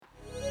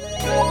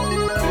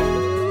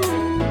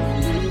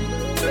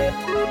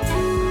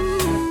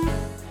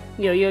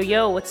Yo, yo,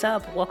 yo, what's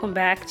up? Welcome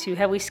back to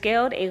Heavily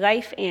Scaled, a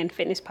life and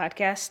fitness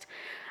podcast.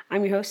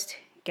 I'm your host,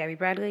 Gabby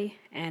Bradley,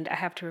 and I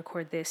have to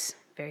record this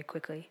very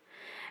quickly.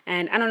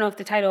 And I don't know if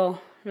the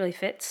title really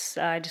fits.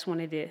 I just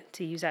wanted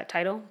to use that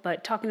title,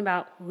 but talking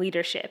about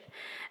leadership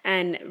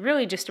and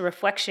really just a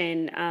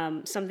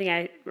reflection, something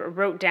I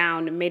wrote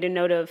down and made a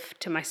note of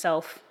to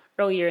myself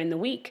earlier in the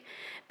week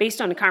based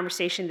on a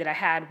conversation that I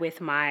had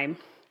with one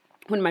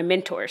of my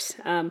mentors.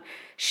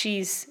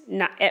 She's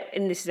not,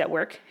 and this is at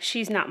work,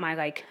 she's not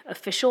my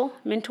official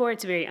mentor.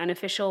 It's very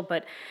unofficial,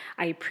 but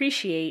I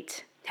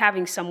appreciate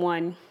having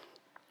someone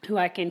who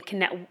I can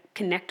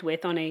connect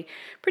with on a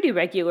pretty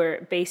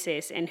regular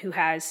basis and who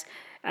has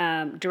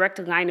direct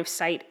line of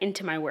sight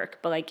into my work,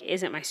 but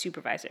isn't my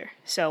supervisor.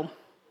 So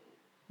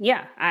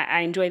yeah, I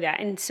enjoy that.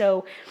 And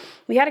so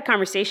we had a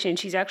conversation.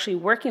 She's actually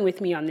working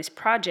with me on this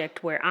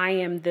project where I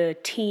am the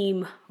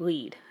team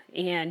lead.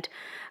 And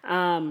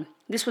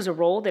this was a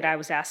role that I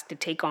was asked to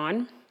take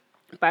on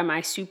by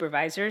my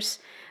supervisors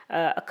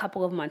a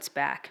couple of months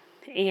back.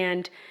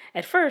 And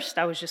at first,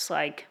 I was just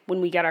like,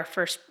 when we got our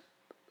first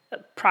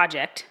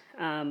project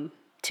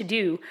to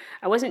do,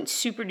 I wasn't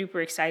super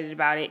duper excited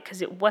about it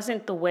because it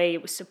wasn't the way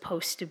it was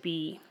supposed to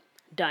be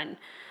done.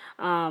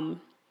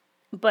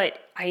 But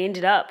I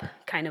ended up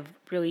kind of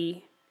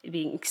really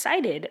being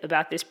excited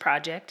about this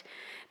project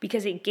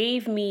because it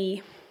gave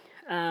me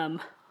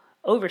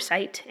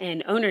oversight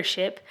and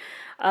ownership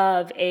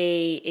of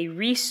a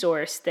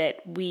resource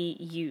that we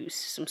use,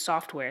 some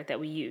software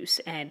that we use.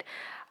 And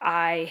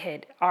I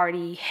had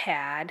already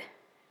had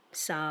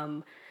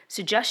some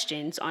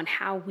suggestions on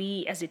how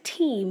we as a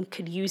team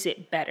could use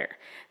it better,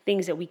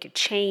 things that we could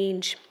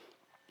change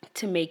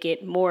to make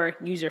it more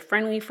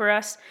user-friendly for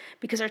us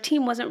because our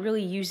team wasn't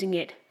really using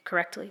it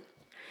correctly.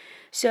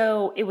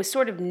 So it was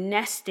sort of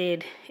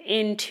nested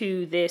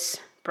into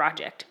this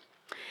project.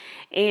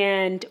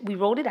 And we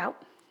rolled it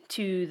out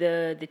to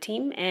the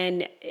team,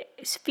 and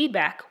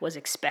feedback was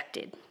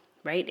expected,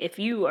 right?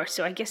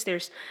 So I guess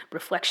there's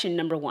reflection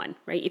number one,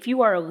 right? If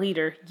you are a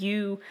leader,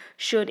 you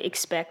should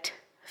expect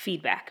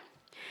feedback.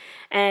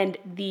 And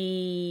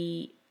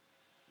the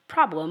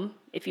problem,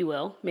 if you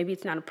will, maybe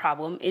it's not a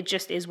problem, it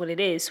just is what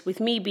it is, with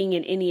me being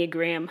an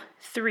Enneagram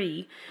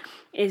 3,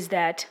 is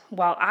that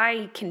while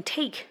I can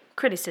take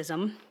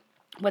criticism,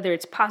 whether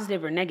it's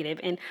positive or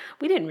negative, and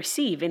we didn't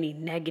receive any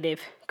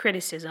negative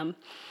criticism,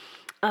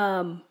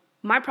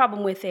 my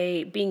problem with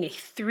being a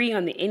 3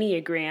 on the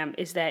Enneagram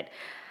is that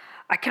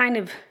I kind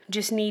of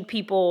just need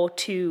people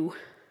to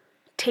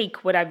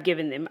take what I've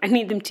given them. I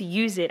need them to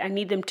use it. I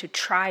need them to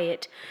try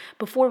it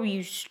before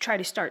we try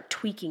to start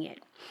tweaking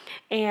it.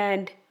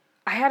 And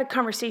I had a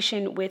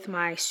conversation with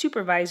my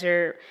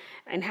supervisor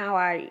and how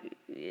I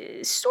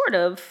sort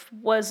of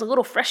was a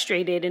little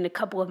frustrated in a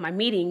couple of my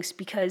meetings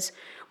because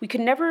we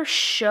could never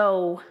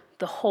show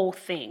the whole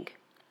thing,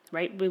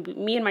 right?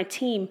 Me and my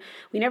team,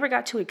 we never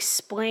got to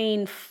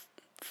explain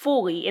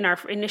fully in our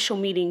initial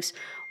meetings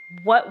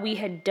what we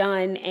had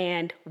done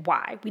and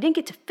why. We didn't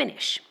get to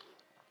finish.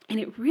 And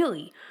it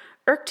really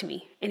irked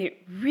me and it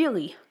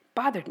really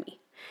bothered me.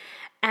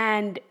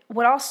 And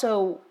what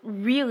also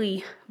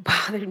really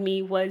bothered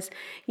me was,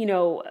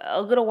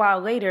 a little while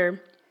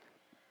later,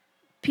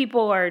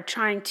 people are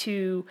trying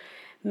to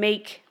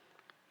make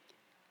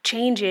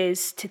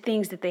changes to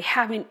things that they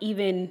haven't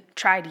even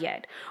tried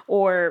yet.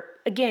 Or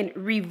again,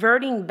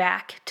 reverting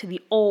back to the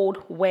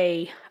old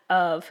way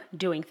of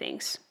doing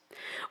things.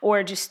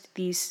 Or just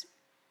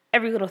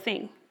every little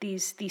thing,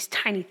 these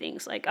tiny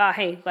things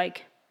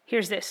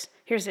here's this,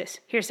 here's this,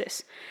 here's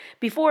this.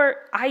 Before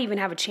I even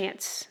have a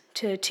chance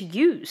to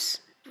use,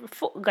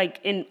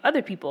 and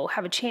other people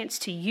have a chance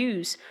to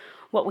use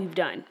what we've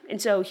done. And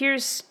so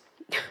here's,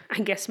 I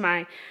guess,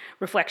 my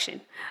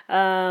reflection.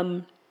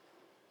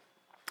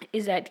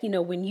 Is that,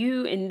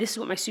 and this is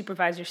what my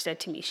supervisor said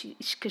to me,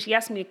 because she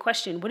asked me a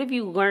question, what have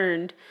you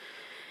learned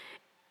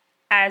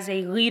as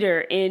a leader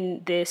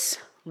in this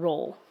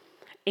role?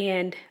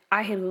 And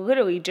I had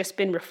literally just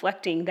been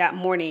reflecting that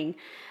morning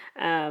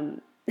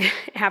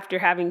after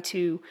having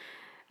to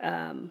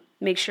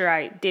make sure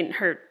I didn't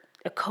hurt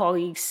a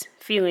colleague's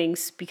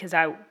feelings because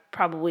I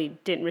probably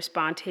didn't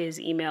respond to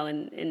his email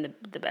in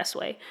the best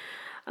way.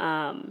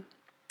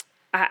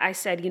 I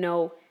said,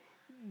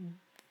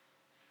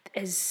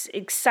 as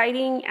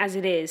exciting as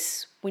it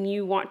is when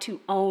you want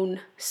to own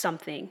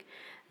something,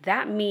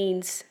 that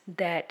means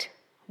that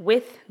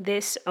with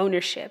this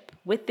ownership,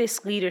 with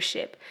this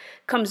leadership,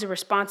 comes the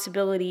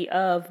responsibility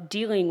of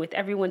dealing with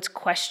everyone's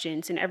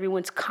questions and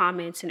everyone's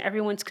comments and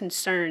everyone's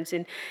concerns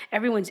and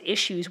everyone's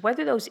issues,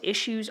 whether those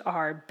issues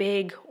are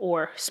big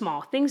or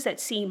small, things that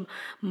seem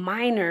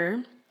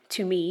minor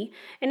to me.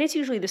 And it's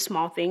usually the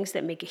small things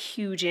that make a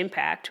huge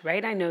impact,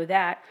 right? I know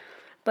that.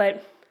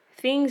 But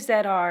things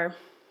that are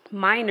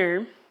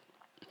minor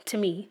to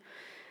me,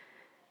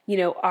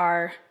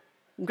 are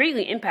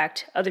greatly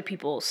impact other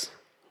people's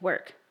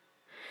work.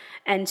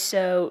 And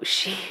so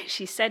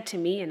she said to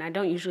me, and I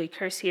don't usually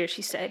curse here,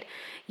 she said,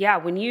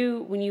 when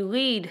you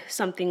lead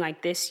something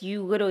like this,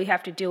 you literally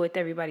have to deal with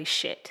everybody's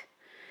shit.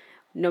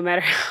 no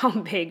matter how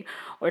big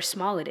or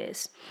small it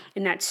is.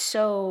 And that's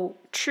so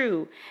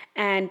true.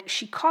 And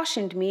she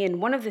cautioned me.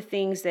 And one of the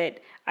things that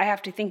I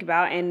have to think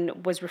about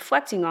and was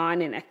reflecting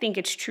on, and I think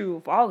it's true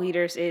of all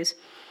leaders, is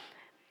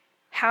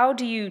how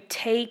do you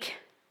take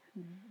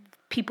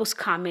people's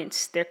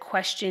comments, their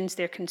questions,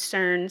 their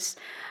concerns,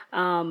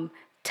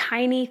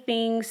 tiny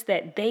things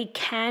that they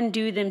can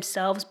do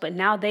themselves, but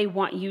now they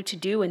want you to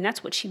do. And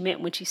that's what she meant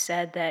when she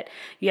said that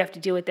you have to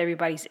deal with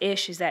everybody's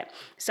ish, is that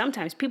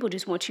sometimes people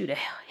just want you to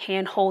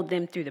handhold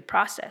them through the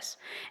process.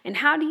 And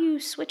how do you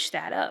switch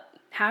that up?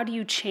 How do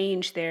you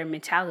change their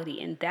mentality?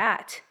 And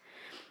that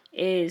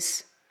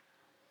is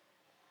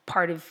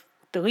part of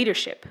the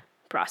leadership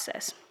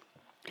process.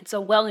 It's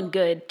so well and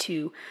good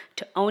to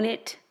own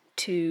it,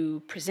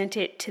 to present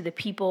it to the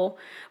people,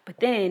 but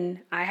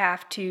then I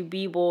have to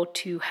be able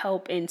to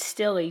help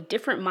instill a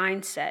different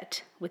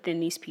mindset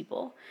within these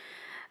people,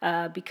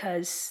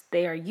 because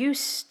they are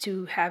used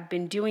to have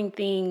been doing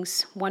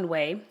things one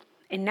way,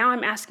 and now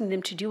I'm asking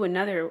them to do it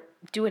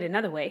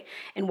another way.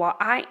 And while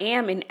I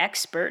am an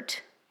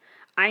expert,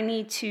 I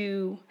need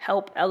to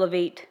help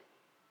elevate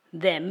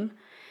them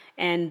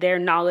and their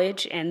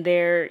knowledge and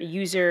their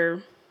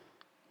user,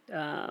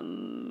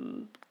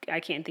 I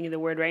can't think of the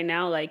word right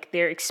now, like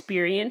their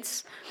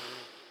experience.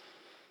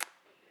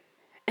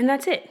 And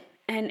that's it.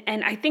 And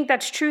I think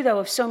that's true though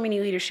of so many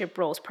leadership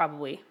roles,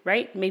 probably,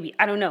 right? Maybe,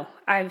 I don't know.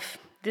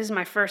 This is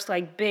my first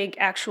like big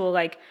actual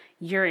like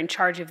you're in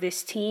charge of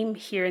this team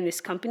here in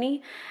this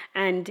company,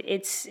 and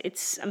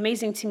it's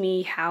amazing to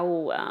me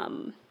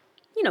how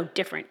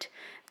different.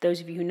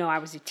 Those of you who know I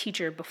was a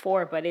teacher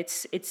before, but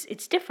it's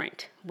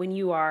different when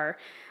you are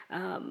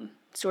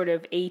sort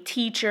of a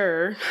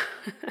teacher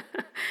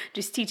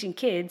just teaching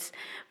kids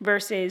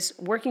versus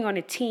working on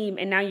a team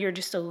and now you're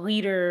just a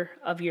leader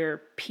of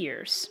your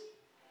peers.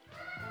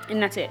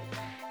 And that's it.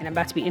 And I'm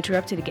about to be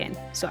interrupted again.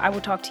 So I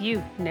will talk to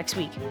you next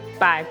week.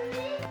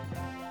 Bye.